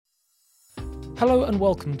Hello and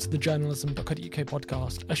welcome to the journalism.co.uk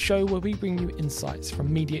podcast, a show where we bring you insights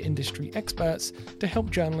from media industry experts to help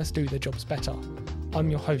journalists do their jobs better. I'm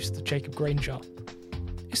your host, Jacob Granger.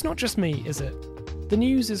 It's not just me, is it? The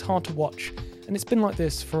news is hard to watch, and it's been like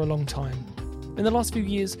this for a long time. In the last few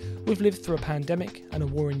years, we've lived through a pandemic and a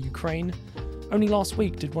war in Ukraine. Only last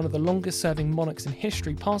week did one of the longest-serving monarchs in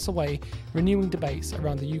history pass away, renewing debates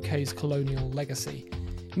around the UK's colonial legacy.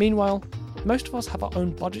 Meanwhile, most of us have our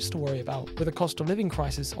own budgets to worry about, with a cost of living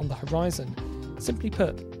crisis on the horizon. Simply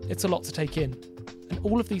put, it's a lot to take in. And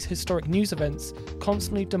all of these historic news events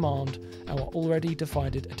constantly demand our already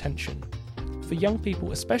divided attention. For young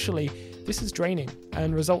people especially, this is draining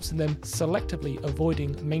and results in them selectively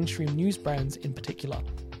avoiding mainstream news brands in particular.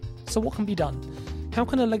 So what can be done? How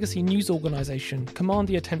can a legacy news organisation command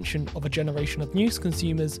the attention of a generation of news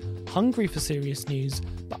consumers hungry for serious news,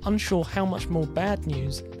 but unsure how much more bad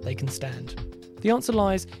news they can stand? The answer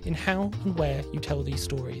lies in how and where you tell these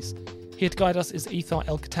stories. Here to guide us is Ethar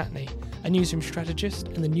El-Khatani, a newsroom strategist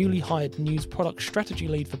and the newly hired news product strategy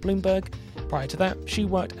lead for Bloomberg. Prior to that, she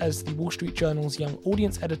worked as the Wall Street Journal's young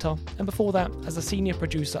audience editor, and before that, as a senior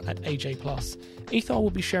producer at AJ+. Ethar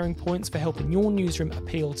will be sharing points for helping your newsroom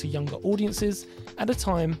appeal to younger audiences at a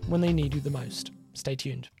time when they need you the most. Stay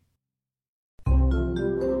tuned.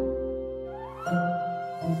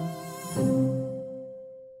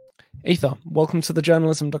 Ethar, welcome to the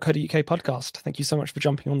journalism.co.uk podcast. Thank you so much for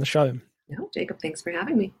jumping on the show. No, Jacob, thanks for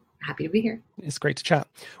having me. Happy to be here. It's great to chat.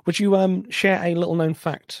 Would you share a little known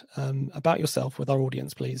fact about yourself with our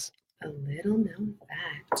audience, please? A little known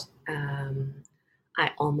fact.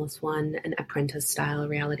 I almost won an Apprentice-style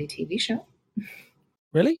reality TV show.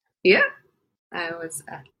 Really? Yeah. I was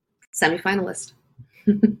a semi-finalist.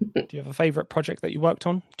 Do you have a favourite project that you worked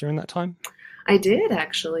on during that time? I did,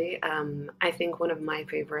 actually. I think one of my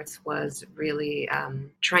favorites was really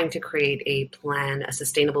trying to create a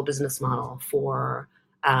sustainable business model for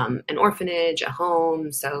an orphanage, a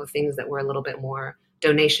home, so things that were a little bit more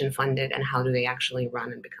donation funded, and how do they actually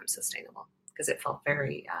run and become sustainable? Because it felt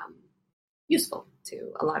very useful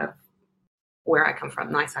to a lot of where I come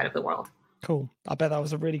from, my side of the world. Cool. I bet that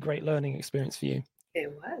was a really great learning experience for you.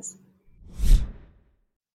 It was.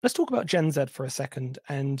 Let's talk about Gen Z for a second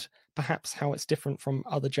and perhaps how it's different from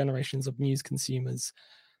other generations of news consumers.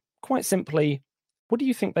 Quite simply, what do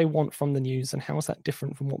you think they want from the news, and how is that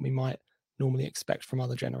different from what we might normally expect from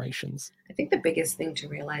other generations? I think the biggest thing to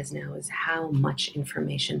realize now is how much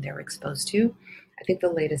information they're exposed to. I think the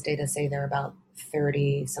latest data say they're about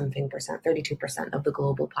 32% of the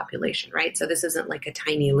global population, right? So this isn't like a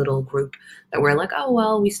tiny little group that we're like, oh,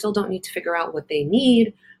 well, we still don't need to figure out what they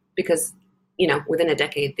need because, within a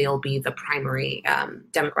decade, they'll be the primary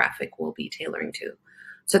demographic we'll be tailoring to.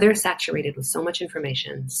 So they're saturated with so much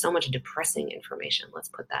information, so much depressing information, let's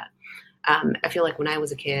put that. I feel like when I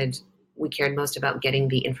was a kid, we cared most about getting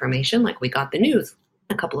the information, like we got the news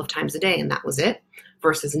a couple of times a day and that was it,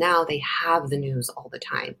 versus now they have the news all the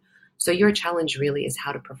time. So your challenge really is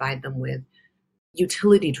how to provide them with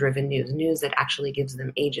utility-driven news that actually gives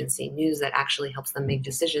them agency, news that actually helps them make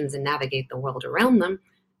decisions and navigate the world around them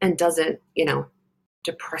and doesn't,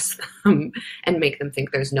 depress them and make them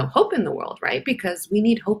think there's no hope in the world, right? Because we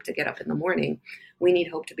need hope to get up in the morning. We need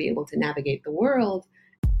hope to be able to navigate the world.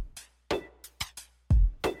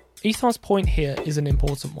 Ethar's point here is an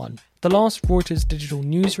important one. The last Reuters digital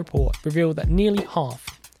news report revealed that nearly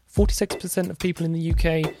half, 46% of people in the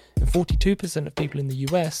UK and 42% of people in the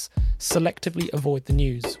US, selectively avoid the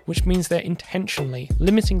news, which means they're intentionally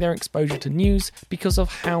limiting their exposure to news because of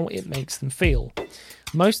how it makes them feel.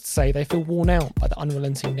 Most say they feel worn out by the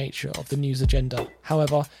unrelenting nature of the news agenda.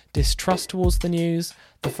 However, distrust towards the news,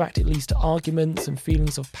 the fact it leads to arguments and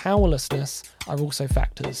feelings of powerlessness are also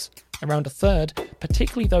factors. Around a third,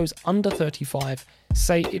 particularly those under 35,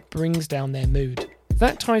 say it brings down their mood.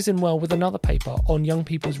 That ties in well with another paper on young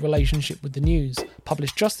people's relationship with the news,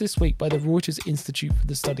 published just this week by the Reuters Institute for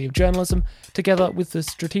the Study of Journalism, together with the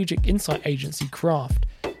strategic insight agency Craft.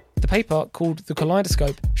 The paper, called The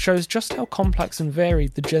Kaleidoscope, shows just how complex and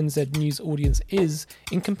varied the Gen Z news audience is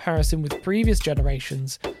in comparison with previous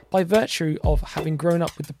generations by virtue of having grown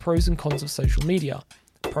up with the pros and cons of social media.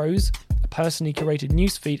 Pros, a personally curated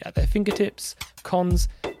newsfeed at their fingertips. Cons,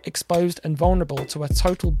 exposed and vulnerable to a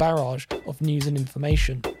total barrage of news and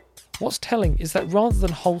information. What's telling is that rather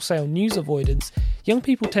than wholesale news avoidance, young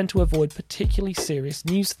people tend to avoid particularly serious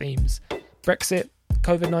news themes. Brexit,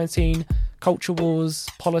 COVID-19, culture wars,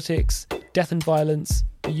 politics, death and violence,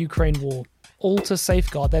 the Ukraine war, all to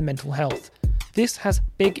safeguard their mental health. This has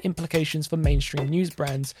big implications for mainstream news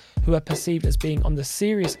brands who are perceived as being on the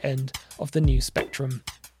serious end of the news spectrum.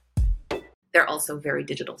 They're also very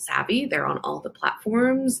digital savvy. They're on all the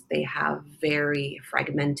platforms. They have very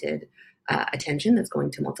fragmented attention that's going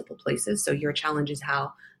to multiple places. So your challenge is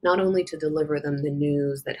how not only to deliver them the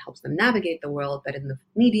news that helps them navigate the world, but in the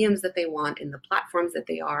mediums that they want, in the platforms that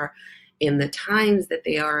they are, in the times that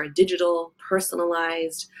they are, digital,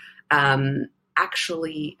 personalized,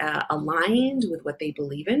 actually aligned with what they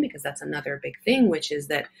believe in, because that's another big thing, which is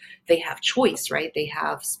that they have choice, right? They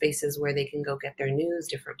have spaces where they can go get their news,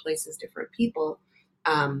 different places, different people,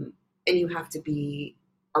 and you have to be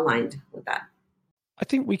aligned with that. I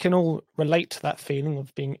think we can all relate to that feeling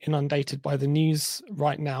of being inundated by the news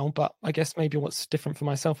right now, but I guess maybe what's different for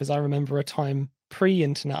myself is I remember a time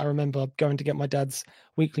pre-internet. I remember going to get my dad's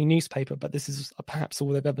weekly newspaper, but this is perhaps all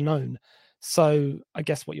they've ever known. So I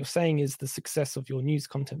guess what you're saying is the success of your news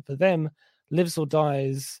content for them lives or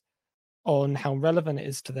dies on how relevant it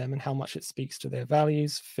is to them and how much it speaks to their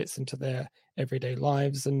values, fits into their everyday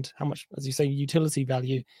lives, and how much, as you say, utility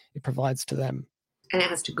value it provides to them. And it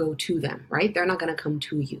has to go to them, right? They're not going to come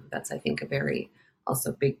to you. That's, I think, a very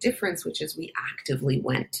also big difference, which is we actively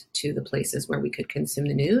went to the places where we could consume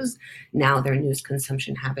the news. Now their news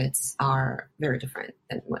consumption habits are very different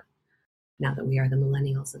than what, now that we are the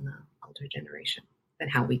millennials and the older generation, than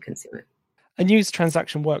how we consume it. A news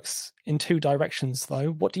transaction works in two directions,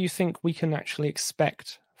 though. What do you think we can actually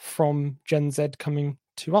expect from Gen Z coming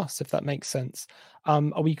to us, if that makes sense?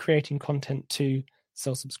 Are we creating content to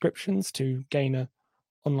sell subscriptions, to gain a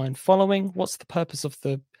online following? What's the purpose of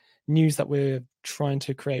the news that we're trying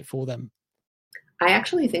to create for them? I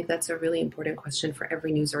actually think that's a really important question for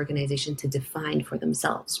every news organization to define for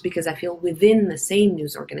themselves, because I feel within the same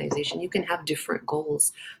news organization, you can have different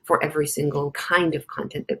goals for every single kind of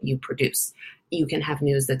content that you produce. You can have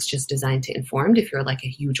news that's just designed to inform if you're like a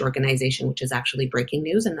huge organization, which is actually breaking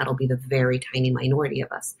news, and that'll be the very tiny minority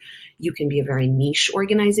of us. You can be a very niche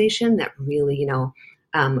organization that really,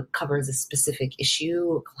 covers a specific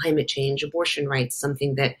issue, climate change, abortion rights,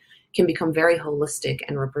 something that can become very holistic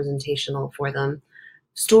and representational for them.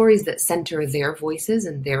 Stories that center their voices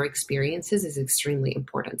and their experiences is extremely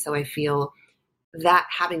important. So I feel that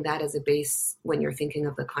having that as a base when you're thinking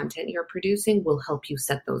of the content you're producing will help you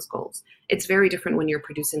set those goals. It's very different when you're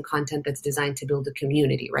producing content that's designed to build a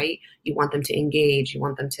community, right? You want them to engage, you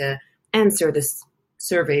want them to answer this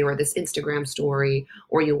survey or this Instagram story,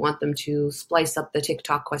 or you want them to splice up the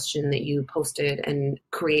TikTok question that you posted and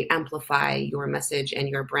amplify your message and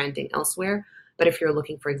your branding elsewhere. But if you're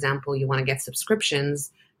looking, for example, you want to get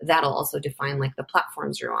subscriptions, that'll also define like the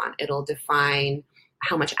platforms you're on. It'll define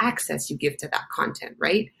how much access you give to that content,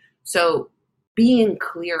 right? So being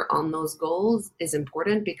clear on those goals is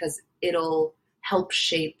important because it'll help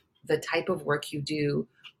shape the type of work you do,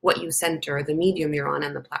 what you center, the medium you're on,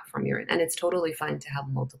 and the platform you're in. And it's totally fine to have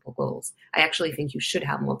multiple goals. I actually think you should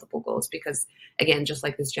have multiple goals because, again, just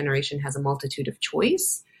like this generation has a multitude of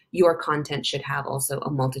choice, your content should have also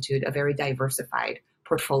a very diversified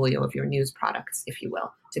portfolio of your news products, if you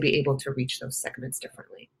will, to be able to reach those segments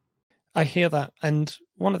differently. I hear that. And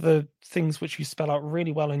one of the things which you spell out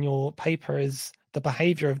really well in your paper is the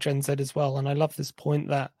behavior of Gen Z as well. And I love this point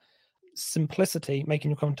that simplicity,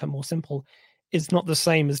 making your content more simple, is not the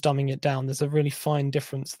same as dumbing it down. There's a really fine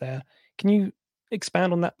difference there. Can you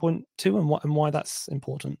expand on that point too, and why that's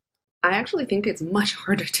important? I actually think it's much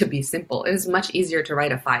harder to be simple. It is much easier to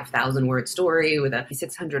write a 5,000 word story with a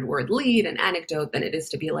 600 word lead and anecdote than it is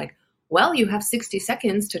to be like, well, you have 60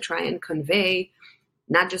 seconds to try and convey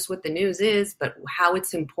not just what the news is, but how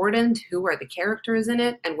it's important, who are the characters in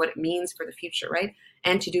it, and what it means for the future, right?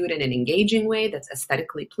 And to do it in an engaging way that's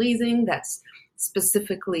aesthetically pleasing, that's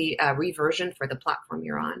specifically a reversion for the platform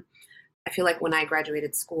you're on. I feel like when I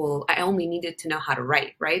graduated school, I only needed to know how to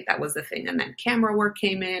write, right? That was the thing. And then camera work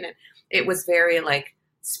came in, and it was very like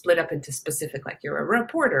split up into specific, like you're a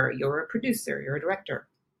reporter, you're a producer, you're a director.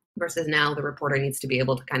 Versus now the reporter needs to be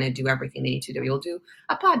able to kind of do everything they need to do. You'll do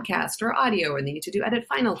a podcast or audio, and they need to do edit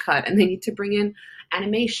Final Cut, and they need to bring in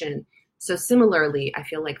animation. So similarly, I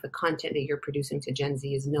feel like the content that you're producing to Gen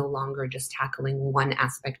Z is no longer just tackling one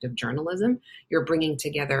aspect of journalism. You're bringing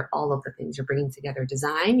together all of the things. You're bringing together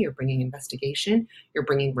design, you're bringing investigation, you're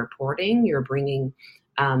bringing reporting, you're bringing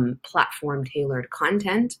platform-tailored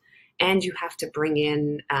content, and you have to bring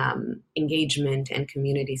in engagement and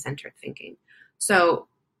community-centered thinking. So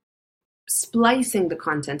splicing the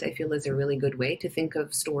content, I feel, is a really good way to think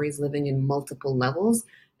of stories living in multiple levels.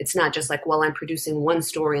 It's not just like, well, I'm producing one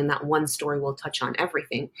story and that one story will touch on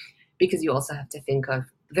everything, because you also have to think of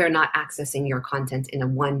they're not accessing your content in a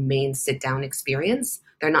one main sit-down experience.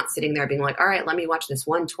 They're not sitting there being like, all right, let me watch this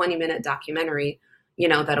 20-minute documentary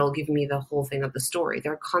that'll give me the whole thing of the story.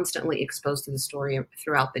 They're constantly exposed to the story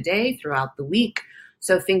throughout the day, throughout the week.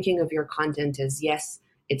 So thinking of your content as, yes,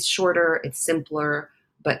 it's shorter, it's simpler,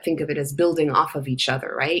 but think of it as building off of each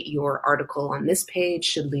other, right? Your article on this page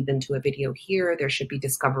should lead them to a video here. There should be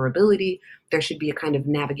discoverability. There should be a kind of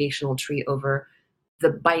navigational tree over the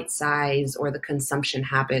bite size or the consumption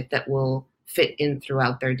habit that will fit in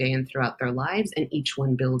throughout their day and throughout their lives, and each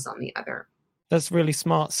one builds on the other. That's really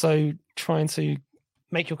smart. So trying to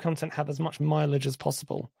make your content have as much mileage as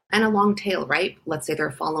possible. And a long tail, right? Let's say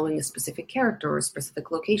they're following a specific character or a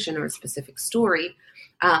specific location or a specific story.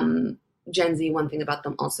 Gen Z, one thing about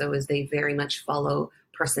them also is they very much follow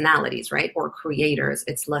personalities, right? Or creators.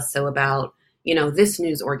 It's less so about, this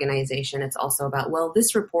news organization. It's also about, well,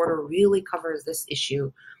 this reporter really covers this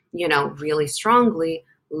issue, really strongly.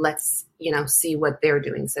 Let's, see what they're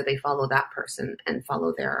doing. So they follow that person and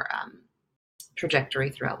follow their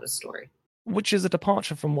trajectory throughout the story. Which is a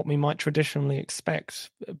departure from what we might traditionally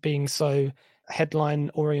expect, being so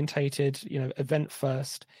headline orientated, event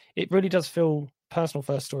first. It really does feel personal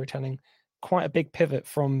first storytelling, quite a big pivot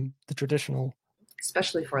from the traditional.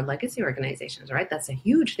 Especially for legacy organizations, right? That's a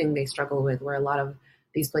huge thing they struggle with, where a lot of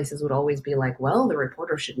these places would always be like, well, the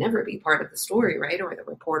reporter should never be part of the story, right? Or the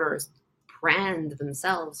reporter's brand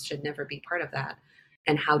themselves should never be part of that.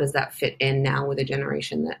 And how does that fit in now with a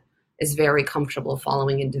generation that is very comfortable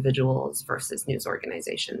following individuals versus news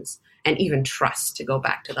organizations? And even trust, to go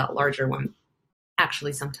back to that larger one,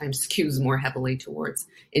 actually sometimes skews more heavily towards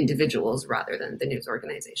individuals rather than the news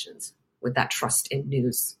organizations, with that trust in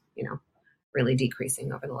news, really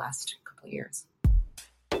decreasing over the last couple of years.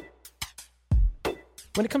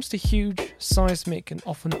 When it comes to huge, seismic, and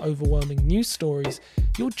often overwhelming news stories,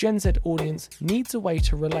 your Gen Z audience needs a way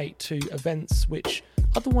to relate to events which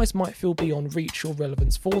otherwise might feel beyond reach or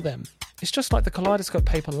relevance for them. It's just like the Kaleidoscope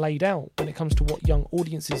paper laid out when it comes to what young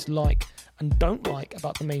audiences like and don't like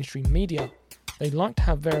about the mainstream media. They like to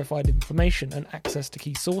have verified information and access to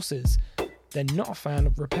key sources. They're not a fan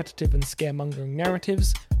of repetitive and scaremongering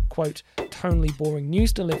narratives, quote, tonally boring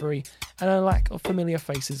news delivery, and a lack of familiar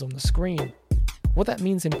faces on the screen. What that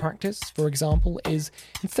means in practice, for example, is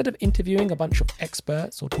instead of interviewing a bunch of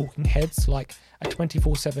experts or talking heads like a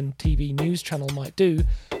 24/7 TV news channel might do,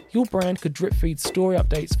 your brand could drip feed story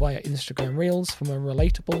updates via Instagram Reels from a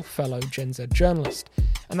relatable fellow Gen Z journalist.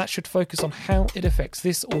 And that should focus on how it affects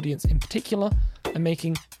this audience in particular and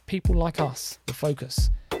making people like us the focus.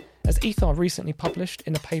 As Ethar recently published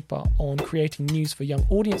in a paper on creating news for young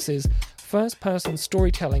audiences, first-person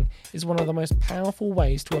storytelling is one of the most powerful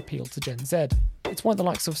ways to appeal to Gen Z. It's why the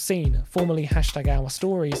likes of Scene, formerly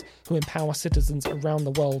 #OurStories, who empower citizens around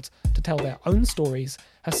the world to tell their own stories,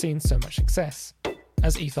 has seen so much success.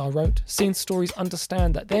 As Ethar wrote, Scene Stories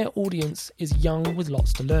understand that their audience is young with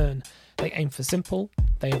lots to learn. They aim for simple,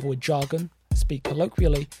 they avoid jargon, speak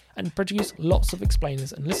colloquially, and produce lots of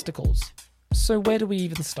explainers and listicles. So where do we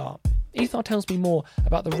even start? Ethar tells me more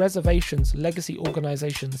about the reservations legacy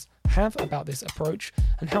organisations have about this approach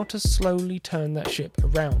and how to slowly turn that ship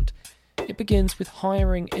around. It begins with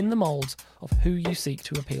hiring in the moulds of who you seek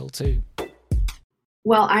to appeal to.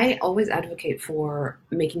 Well, I always advocate for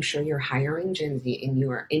making sure you're hiring Gen Z in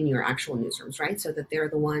your actual newsrooms, right? So that they're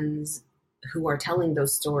the ones who are telling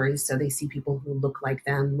those stories, so they see people who look like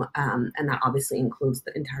them, and that obviously includes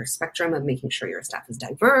the entire spectrum of making sure your staff is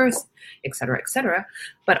diverse, et cetera, et cetera.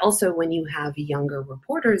 But also when you have younger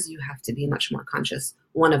reporters, you have to be much more conscious.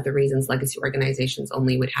 One of the reasons legacy organizations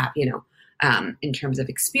only would have, in terms of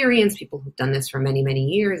experience, people who've done this for many, many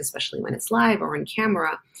years, especially when it's live or on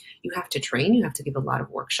camera, you have to train, you have to give a lot of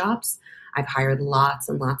workshops. I've hired lots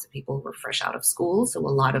and lots of people who are fresh out of school, so a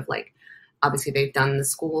lot of obviously they've done the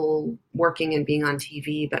school working and being on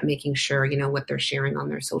TV, but making sure, what they're sharing on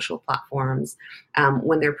their social platforms.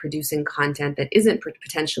 When they're producing content that isn't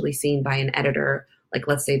potentially seen by an editor, like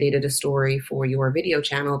let's say they did a story for your video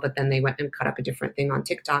channel, but then they went and cut up a different thing on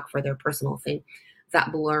TikTok for their personal thing.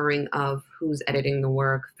 That blurring of who's editing the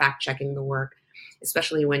work, fact checking the work,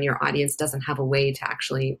 especially when your audience doesn't have a way to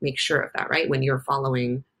actually make sure of that, right? When you're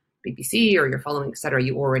following BBC or you're following, et cetera,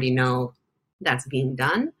 you already know that's being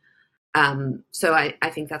done. So I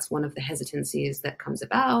think that's one of the hesitancies that comes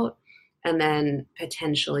about. And then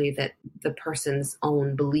potentially that the person's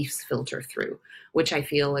own beliefs filter through, which I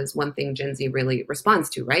feel is one thing Gen Z really responds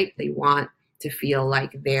to, right? They want to feel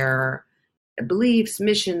like their beliefs,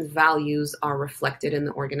 missions, values are reflected in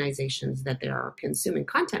the organizations that they are consuming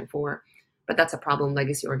content for. But that's a problem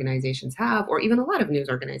legacy organizations have, or even a lot of news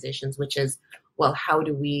organizations, which is, well, how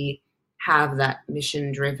do we have that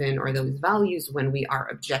mission driven or those values when we are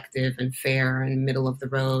objective and fair and middle of the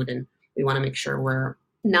road, and we want to make sure we're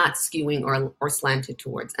not skewing or slanted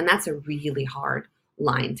towards. And that's a really hard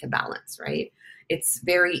line to balance, right? It's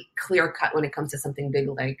very clear cut when it comes to something big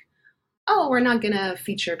like, oh, we're not going to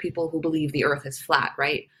feature people who believe the earth is flat,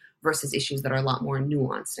 right? Versus issues that are a lot more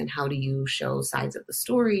nuanced. And how do you show sides of the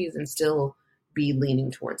stories and still be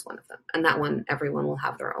leaning towards one of them? And that one, everyone will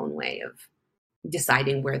have their own way of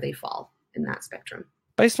deciding where they fall in that spectrum.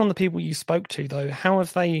 Based on the people you spoke to, though, how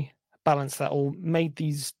have they balanced that or made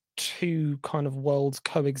these two kind of worlds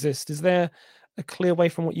coexist? Is there a clear way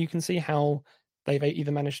from what you can see how they've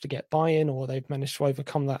either managed to get buy-in or they've managed to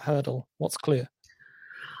overcome that hurdle? What's clear?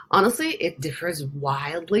 Honestly, it differs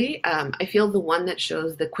wildly. I feel the one that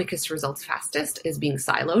shows the quickest results fastest is being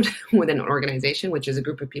siloed within an organization, which is a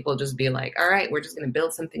group of people just be like, all right, we're just going to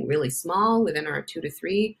build something really small within our 2 to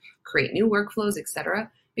 3, create new workflows,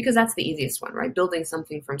 etc. Because that's the easiest one, right? Building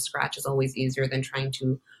something from scratch is always easier than trying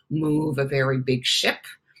to move a very big ship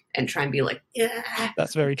and try and be like, yeah,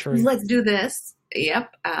 that's very true. Let's do this.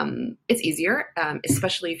 Yep. It's easier,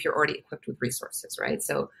 especially if you're already equipped with resources, right?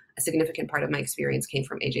 So a significant part of my experience came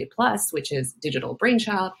from AJ Plus, which is digital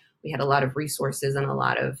brainchild. We had a lot of resources and a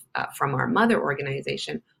lot of from our mother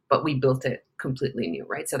organization, but we built it completely new,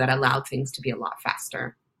 right? So that allowed things to be a lot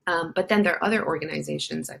faster. But then there are other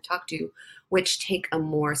organizations I've talked to which take a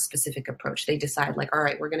more specific approach. They decide like, all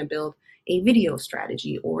right, we're going to build a video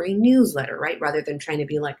strategy or a newsletter, right? Rather than trying to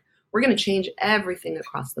be like, we're going to change everything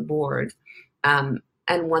across the board.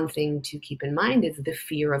 And one thing to keep in mind is the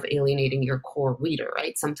fear of alienating your core reader,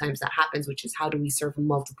 right? Sometimes that happens, which is how do we serve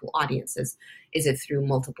multiple audiences? Is it through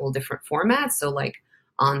multiple different formats? So like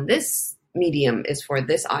on this medium is for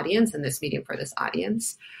this audience and this medium for this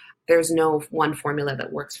audience. There's no one formula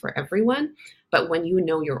that works for everyone. But when you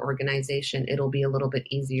know your organization, it'll be a little bit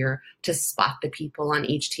easier to spot the people on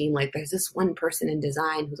each team. Like there's this one person in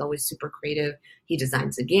design who's always super creative. He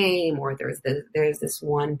designs a game, or there's this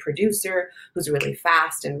one producer who's really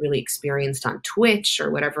fast and really experienced on Twitch or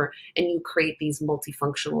whatever. And you create these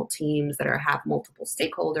multifunctional teams that have multiple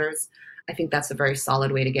stakeholders. I think that's a very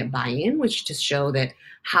solid way to get buy-in, which to show that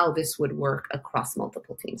how this would work across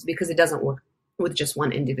multiple teams, because it doesn't work with just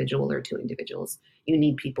one individual or two individuals. You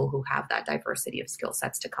need people who have that diversity of skill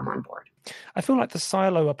sets to come on board. I feel like the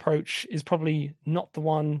silo approach is probably not the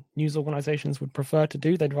one news organizations would prefer to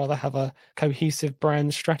do. They'd rather have a cohesive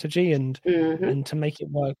brand strategy and to make it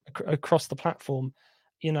work across the platform,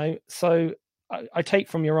 you know. So I take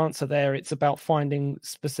from your answer there, it's about finding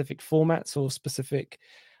specific formats or specific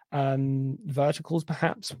verticals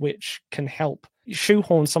perhaps, which can help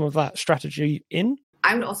shoehorn some of that strategy in.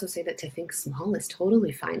 I would also say that to think small is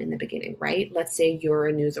totally fine in the beginning, right? Let's say you're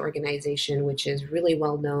a news organization which is really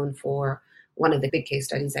well known for, one of the big case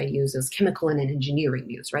studies I use is chemical and engineering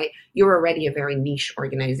news, right? You're already a very niche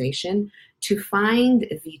organization. To find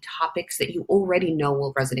the topics that you already know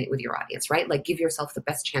will resonate with your audience, right? Like give yourself the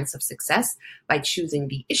best chance of success by choosing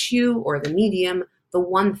the issue or the medium, the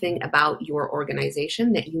one thing about your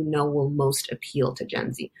organization that you know will most appeal to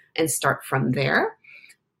Gen Z, and start from there.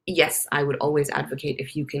 Yes, I would always advocate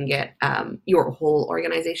if you can get your whole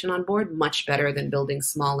organization on board, much better than building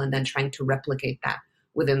small and then trying to replicate that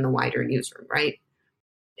within the wider newsroom, right?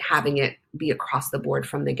 Having it be across the board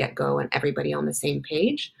from the get-go and everybody on the same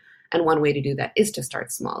page. And one way to do that is to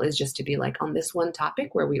start small, is just to be like, on this one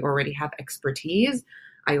topic where we already have expertise,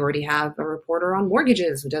 I already have a reporter on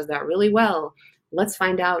mortgages who does that really well. Let's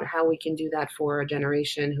find out how we can do that for a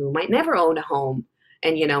generation who might never own a home.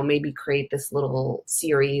 And, you know, maybe create this little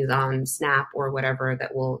series on Snap or whatever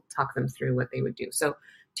that will talk them through what they would do. So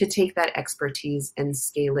to take that expertise and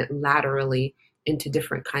scale it laterally into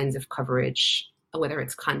different kinds of coverage, whether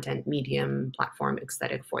it's content, medium, platform,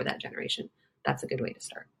 aesthetic for that generation, that's a good way to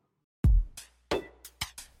start.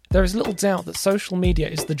 There is little doubt that social media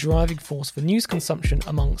is the driving force for news consumption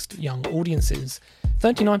amongst young audiences.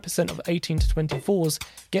 39% of 18 to 24s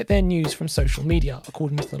get their news from social media,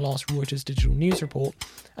 according to the last Reuters Digital News Report,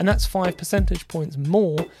 and that's 5 percentage points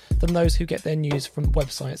more than those who get their news from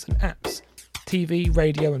websites and apps. TV,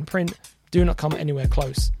 radio and print do not come anywhere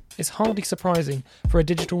close. It's hardly surprising for a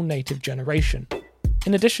digital native generation.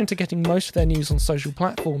 In addition to getting most of their news on social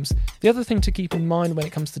platforms, the other thing to keep in mind when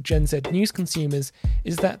it comes to Gen Z news consumers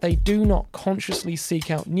is that they do not consciously seek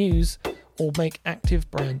out news or make active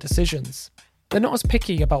brand decisions. They're not as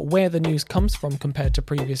picky about where the news comes from compared to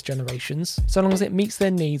previous generations, so long as it meets their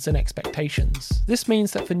needs and expectations. This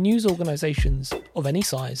means that for news organisations of any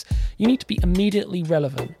size, you need to be immediately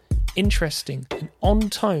relevant, interesting and on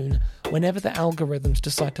tone whenever the algorithms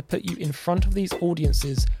decide to put you in front of these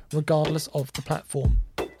audiences, regardless of the platform.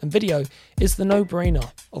 And video is the no-brainer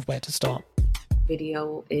of where to start.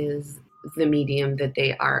 Video is the medium that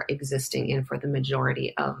they are existing in for the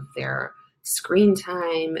majority of their screen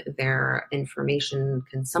time, their information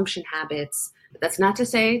consumption habits. That's not to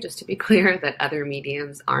say, just to be clear, that other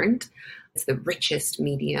mediums aren't. It's the richest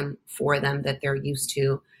medium for them that they're used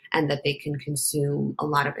to and that they can consume a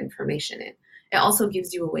lot of information in. It also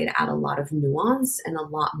gives you a way to add a lot of nuance and a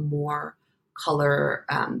lot more color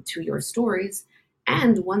to your stories.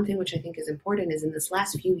 And one thing which I think is important is in this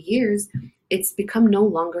last few years, it's become no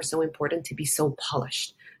longer so important to be so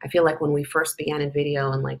polished. I feel like when we first began in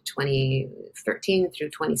video in like 2013 through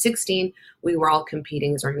 2016, we were all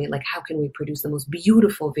competing as organizations, like how can we produce the most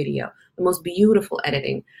beautiful video, the most beautiful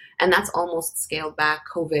editing? And that's almost scaled back.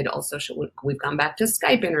 COVID also, we've gone back to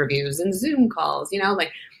Skype interviews and Zoom calls,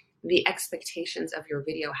 like the expectations of your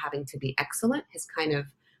video having to be excellent has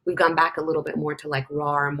we've gone back a little bit more to like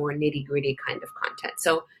raw, more nitty gritty kind of content.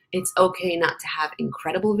 So it's okay not to have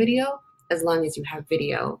incredible video as long as you have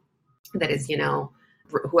video that is,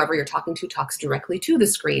 whoever you're talking to talks directly to the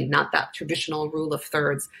screen, not that traditional rule of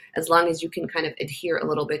thirds. As long as you can kind of adhere a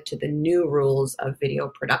little bit to the new rules of video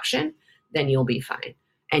production, then you'll be fine.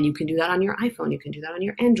 And you can do that on your iPhone. You can do that on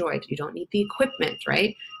your Android. You don't need the equipment,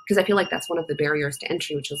 right? Because I feel like that's one of the barriers to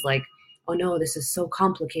entry, which is like, oh no, this is so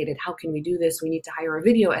complicated. How can we do this? We need to hire a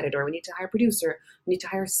video editor. We need to hire a producer. We need to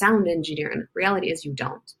hire a sound engineer. And the reality is you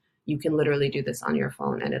don't. You can literally do this on your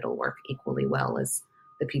phone and it'll work equally well as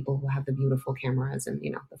the people who have the beautiful cameras and,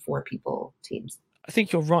 the 4 people teams. I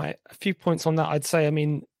think you're right. A few points on that. I'd say,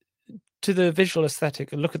 to the visual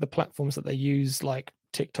aesthetic, look at the platforms that they use, like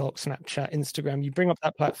TikTok, Snapchat, Instagram. You bring up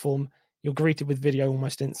that platform, you're greeted with video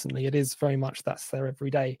almost instantly. It is very much that's there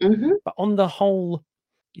every day. Mm-hmm. But on the whole,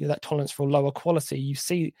 that tolerance for lower quality, you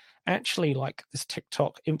see actually like this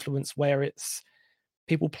TikTok influence where it's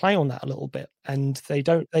people play on that a little bit and they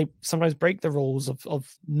sometimes break the rules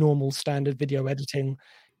of normal standard video editing.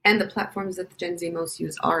 And the platforms that the Gen Z most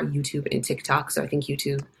use are YouTube and TikTok. So I think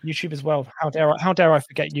YouTube as well. How dare I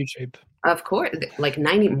forget YouTube? Of course, like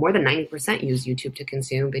more than 90% use YouTube to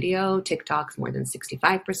consume video. TikTok's more than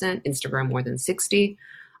 65%, Instagram more than 60%.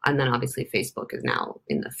 And then obviously Facebook is now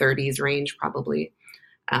in the 30s range probably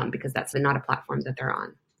because that's not a platform that they're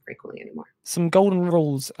on frequently anymore. Some golden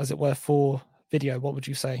rules, as it were, for video, what would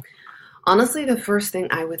you say? Honestly, the first thing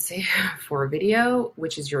I would say for video,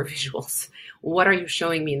 which is your visuals. What are you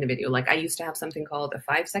showing me in the video? Like I used to have something called a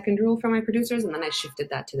 5-second rule for my producers, and then I shifted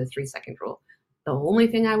that to the 3-second rule. The only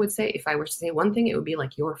thing I would say, if I were to say one thing, it would be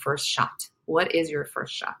like your first shot. What is your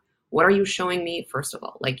first shot? What are you showing me, first of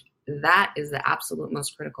all? Like that is the absolute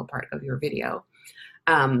most critical part of your video.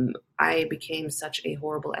 I became such a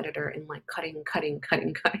horrible editor in like cutting.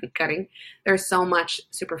 There's so much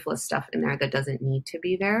superfluous stuff in there that doesn't need to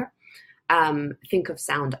be there. Think of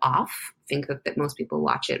sound off. Think that most people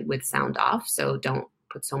watch it with sound off. So don't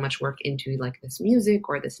put so much work into like this music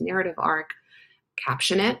or this narrative arc.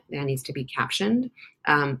 Caption it. That needs to be captioned.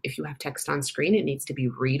 If you have text on screen, it needs to be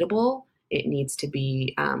readable. It needs to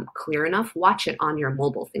be clear enough. Watch it on your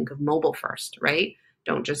mobile. Think of mobile first, right?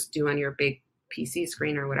 Don't just do on your big PC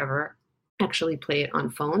screen or whatever. Actually play it on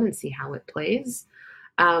phone and see how it plays.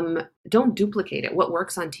 Don't duplicate it. What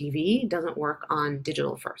works on TV doesn't work on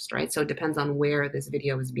digital first, right? So it depends on where this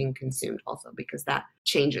video is being consumed also, because that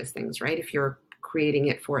changes things, right? If you're creating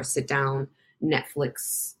it for a sit down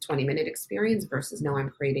Netflix 20-minute experience versus no, I'm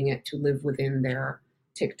creating it to live within their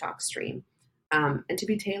TikTok stream. And to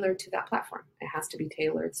be tailored to that platform. It has to be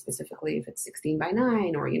tailored specifically if it's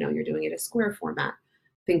 16:9 or, you're doing it a square format.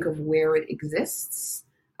 Think of where it exists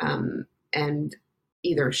and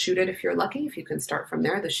either shoot it if you're lucky, if you can start from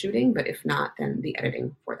there, the shooting, but if not, then the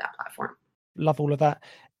editing for that platform. Love all of that.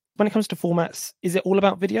 When it comes to formats, is it all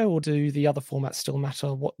about video or do the other formats still matter?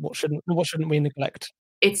 What shouldn't we neglect?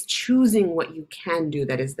 It's choosing what you can do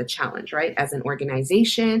that is the challenge, right? As an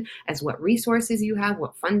organization, as what resources you have,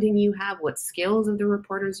 what funding you have, what skills of the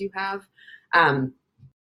reporters you have.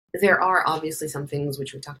 There are obviously some things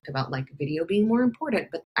which we talked about, like video being more important,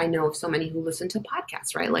 but I know of so many who listen to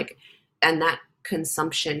podcasts, right? Like, and that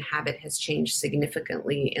consumption habit has changed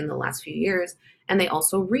significantly in the last few years. And they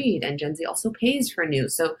also read, and Gen Z also pays for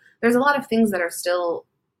news. So there's a lot of things that are still,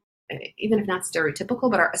 even if not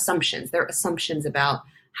stereotypical, but are assumptions. They're assumptions about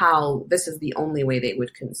how this is the only way they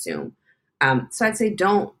would consume. So I'd say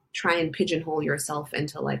don't try and pigeonhole yourself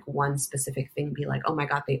into like one specific thing. Be like, oh my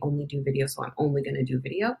God, they only do video, so I'm only going to do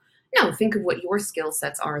video. No, think of what your skill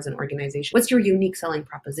sets are as an organization. What's your unique selling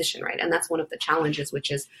proposition, right? And that's one of the challenges,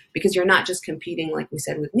 which is because you're not just competing, like we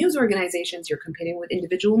said, with news organizations, you're competing with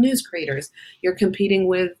individual news creators. You're competing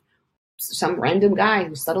with some random guy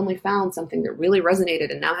who suddenly found something that really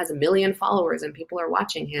resonated and now has 1 million followers and people are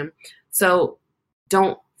watching him. So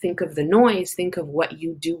don't think of the noise, think of what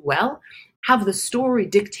you do well, have the story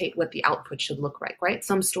dictate what the output should look like, right?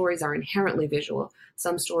 Some stories are inherently visual,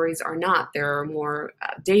 some stories are not. They're more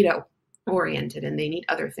data oriented and they need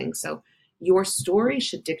other things. So your story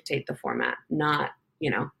should dictate the format, not,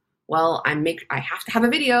 well, I have to have a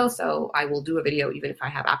video, so I will do a video even if I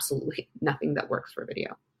have absolutely nothing that works for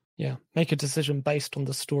video. Yeah, make a decision based on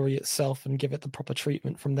the story itself and give it the proper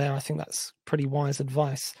treatment from there. I think that's pretty wise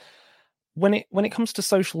advice. When it comes to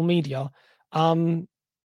social media,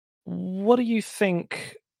 what do you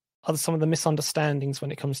think are some of the misunderstandings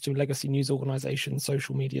when it comes to legacy news organizations,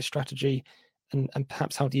 social media strategy, and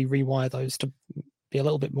perhaps how do you rewire those to be a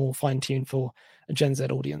little bit more fine-tuned for a Gen Z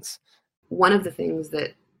audience? One of the things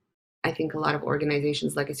that I think a lot of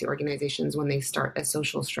organizations, legacy organizations, when they start a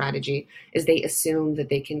social strategy, is they assume that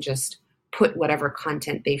they can just put whatever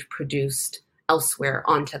content they've produced elsewhere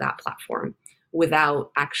onto that platform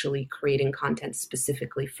without actually creating content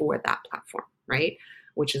specifically for that platform, right?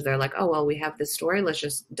 Which is they're like, oh, well, we have this story, let's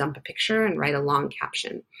just dump a picture and write a long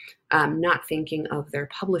caption. Not thinking of their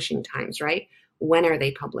publishing times, right? When are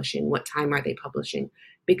they publishing? What time are they publishing?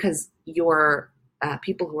 Because your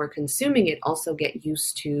people who are consuming it also get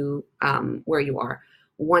used to where you are.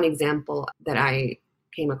 One example that I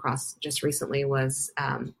came across just recently was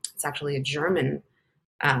it's actually a German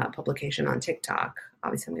publication on TikTok.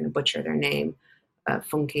 Obviously, I'm going to butcher their name,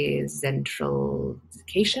 Funke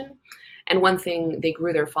Zentralisation. And one thing, they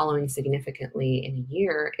grew their following significantly in a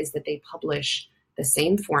year is that they publish the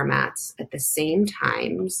same formats at the same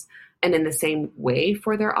times and in the same way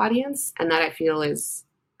for their audience. And that I feel is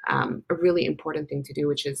a really important thing to do,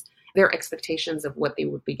 which is their expectations of what they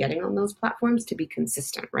would be getting on those platforms to be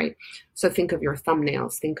consistent, right? So think of your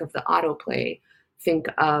thumbnails, think of the autoplay, think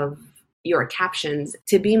of your captions,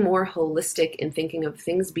 to be more holistic in thinking of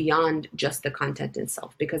things beyond just the content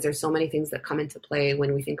itself, because there's so many things that come into play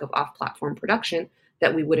when we think of off-platform production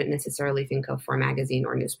that we wouldn't necessarily think of for a magazine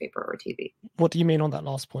or newspaper or TV. What do you mean on that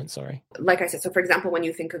last point? Sorry. Like I said, so for example, when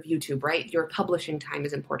you think of YouTube, right, your publishing time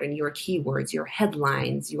is important, your keywords, your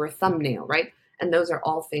headlines, your thumbnail, right? And those are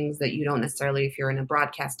all things that you don't necessarily, if you're in a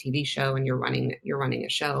broadcast TV show and you're running a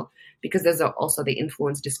show, because those are also, they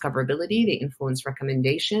influence discoverability, they influence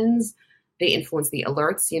recommendations, they influence the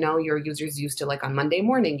alerts. Your users used to, like, on Monday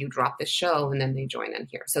morning, you drop this show and then they join in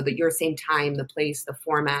here. So that your same time, the place, the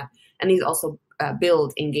format, and these also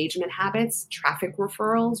build engagement habits, traffic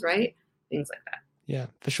referrals, right? Things like that. Yeah,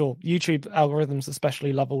 for sure. YouTube algorithms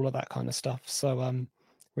especially love all of that kind of stuff. So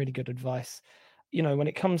really good advice. When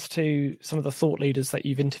it comes to some of the thought leaders that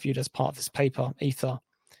you've interviewed as part of this paper, Ether,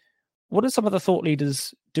 what are some of the thought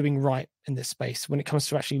leaders doing right in this space when it comes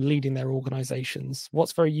to actually leading their organizations?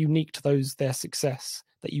 What's very unique to their success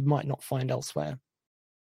that you might not find elsewhere?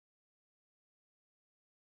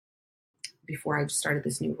 Before I started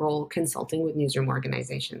this new role, consulting with newsroom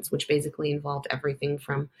organizations, which basically involved everything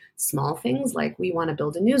from small things like we want to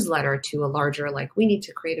build a newsletter to a larger, like we need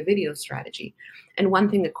to create a video strategy. And one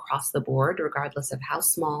thing across the board, regardless of how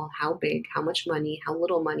small, how big, how much money, how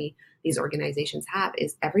little money these organizations have,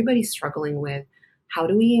 is everybody's struggling with how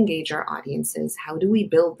do we engage our audiences? How do we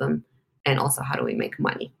build them? And also how do we make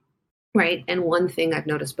money? Right. And one thing I've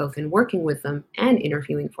noticed both in working with them and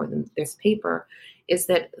interviewing for them, this paper, is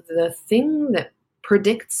that the thing that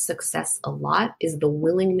predicts success a lot is the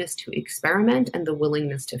willingness to experiment and the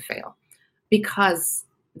willingness to fail. Because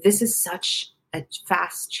this is such a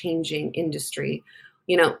fast changing industry.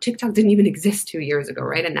 TikTok didn't even exist 2 years ago,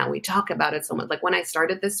 right? And now we talk about it so much. Like when I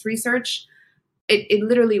started this research, it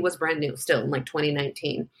literally was brand new still in like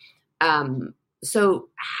 2019. So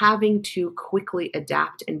having to quickly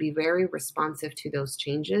adapt and be very responsive to those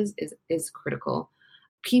changes is critical.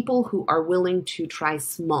 People who are willing to try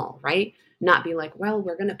small, right? Not be like, well,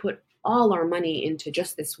 we're going to put all our money into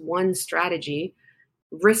just this one strategy.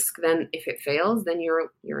 Risk then, if it fails, then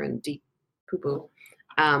you're in deep poo-poo.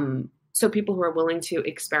 So people who are willing to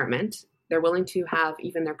experiment, they're willing to have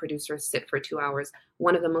even their producers sit for 2 hours.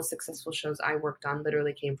 One of the most successful shows I worked on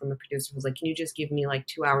literally came from a producer who was like, can you just give me like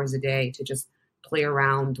 2 hours a day to just play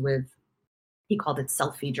around with, he called it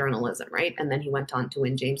selfie journalism, right? And then he went on to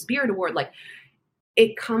win James Beard Award. Like,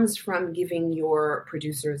 it comes from giving your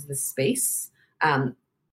producers the space.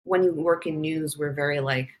 When you work in news, we're very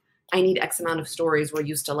like, I need X amount of stories. We're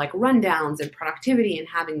used to like rundowns and productivity and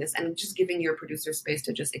having this, and just giving your producer space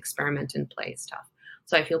to just experiment and play stuff.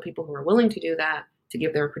 So I feel people who are willing to do that, to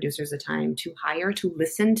give their producers the time to hire, to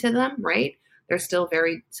listen to them, right? There's still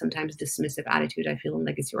very sometimes dismissive attitude, I feel, in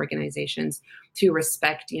legacy organizations to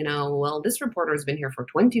respect, well, this reporter has been here for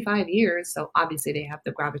 25 years, so obviously they have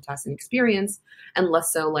the gravitas and experience, and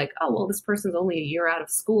less so like, oh, well, this person's only a year out of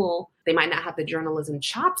school. They might not have the journalism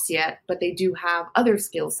chops yet, but they do have other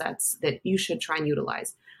skill sets that you should try and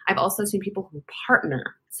utilize. I've also seen people who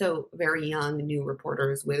partner, so very young, new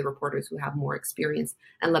reporters with reporters who have more experience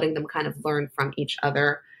and letting them kind of learn from each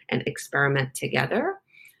other and experiment together.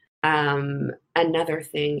 Another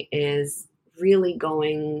thing is really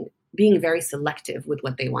being very selective with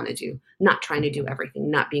what they want to do, not trying to do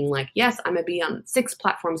everything, not being like, yes, I'm going to be on 6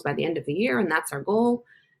 platforms by the end of the year, and that's our goal.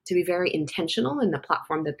 To be very intentional in the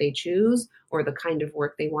platform that they choose or the kind of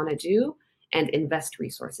work they want to do, and invest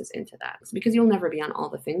resources into that. Because you'll never be on all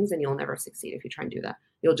the things and you'll never succeed if you try and do that.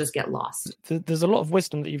 You'll just get lost. There's a lot of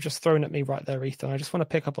wisdom that you've just thrown at me right there, Ethan. I just want to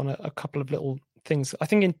pick up on a couple of little things. I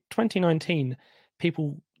think in 2019,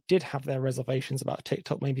 people did have their reservations about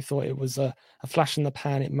TikTok, maybe thought it was a flash in the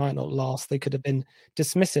pan, it might not last, they could have been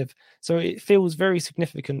dismissive. So it feels very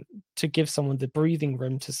significant to give someone the breathing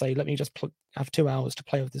room to say, let me just have 2 hours to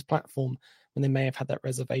play with this platform, when they may have had that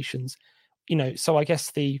reservations. So I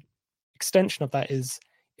guess the extension of that is,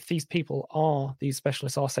 if these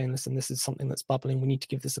specialists are saying this, and this is something that's bubbling, we need to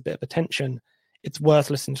give this a bit of attention, it's worth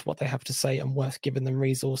listening to what they have to say and worth giving them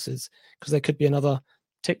resources, because there could be another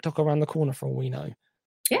TikTok around the corner for all we know.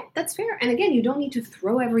 Yeah, that's fair. And again, you don't need to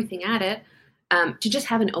throw everything at it, to just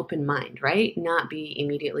have an open mind, right? Not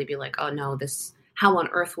immediately be like, oh no, how on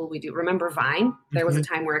earth will we do? Remember Vine? There was a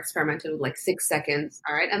time where I experimented with like 6 seconds.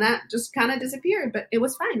 All right. And that just kind of disappeared, but it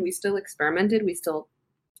was fine. We still experimented. We still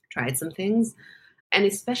tried some things. And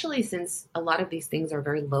especially since a lot of these things are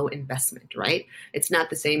very low investment, right? It's not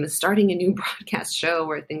the same as starting a new broadcast show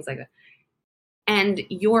or things like that. And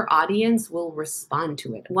your audience will respond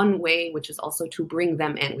to it. One way, which is also to bring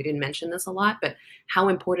them in. We didn't mention this a lot, but how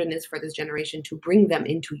important it is for this generation to bring them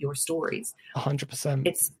into your stories. 100%.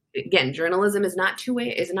 It's, again, journalism is not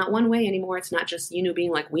one way anymore. It's not just,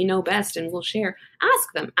 being like, we know best and we'll share.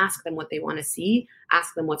 Ask them what they want to see.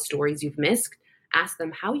 Ask them what stories you've missed. Ask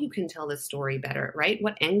them how you can tell this story better, right?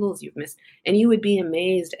 What angles you've missed. And you would be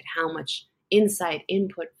amazed at how much insight,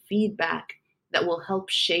 input, feedback that will help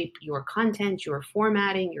shape your content, your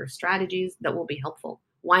formatting, your strategies that will be helpful.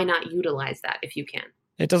 Why not utilize that if you can?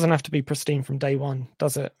 It doesn't have to be pristine from day one,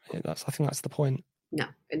 does it? I think that's the point. No,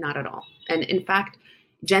 not at all. And in fact,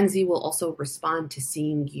 Gen Z will also respond to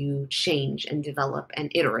seeing you change and develop and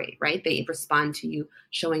iterate, right? They respond to you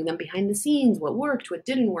showing them behind the scenes, what worked, what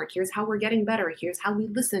didn't work. Here's how we're getting better. Here's how we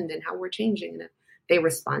listened and how we're changing. And they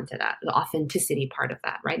respond to that, the authenticity part of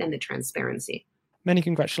that, right? And the transparency. Many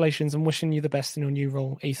congratulations and wishing you the best in your new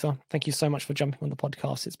role, Ether. Thank you so much for jumping on the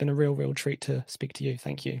podcast. It's been a real treat to speak to you.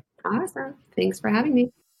 Thank you. Awesome. Thanks for having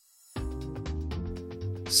me.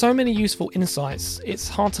 So many useful insights. It's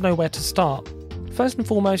hard to know where to start. First and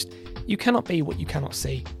foremost, you cannot be what you cannot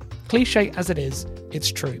see. Cliche as it is,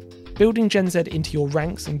 it's true. Building Gen Z into your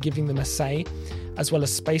ranks and giving them a say, as well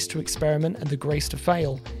as space to experiment and the grace to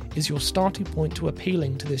fail, is your starting point to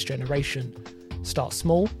appealing to this generation. Start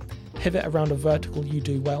small, pivot around a vertical you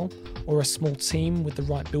do well, or a small team with the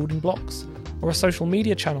right building blocks, or a social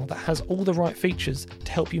media channel that has all the right features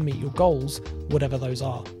to help you meet your goals, whatever those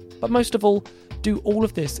are. But most of all, do all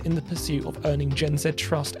of this in the pursuit of earning Gen Z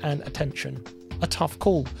trust and attention. A tough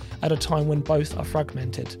call at a time when both are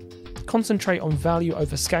fragmented. Concentrate on value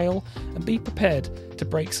over scale and be prepared to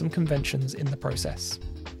break some conventions in the process.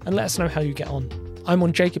 And let us know how you get on. I'm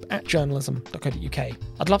on jacob@journalism.co.uk.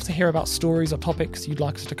 I'd love to hear about stories or topics you'd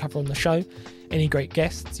like us to cover on the show, any great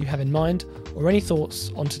guests you have in mind, or any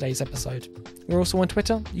thoughts on today's episode. We're also on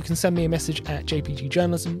Twitter. You can send me a message at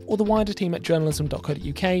jpgjournalism or the wider team at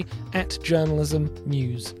journalism.co.uk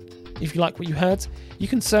 @journalismnews. If you like what you heard, you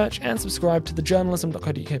can search and subscribe to the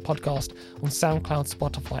journalism.co.uk podcast on SoundCloud,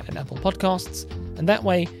 Spotify and Apple Podcasts, and that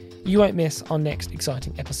way you won't miss our next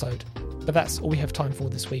exciting episode. But that's all we have time for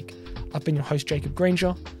this week. I've been your host, Jacob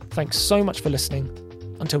Granger. Thanks so much for listening.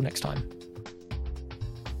 Until next time.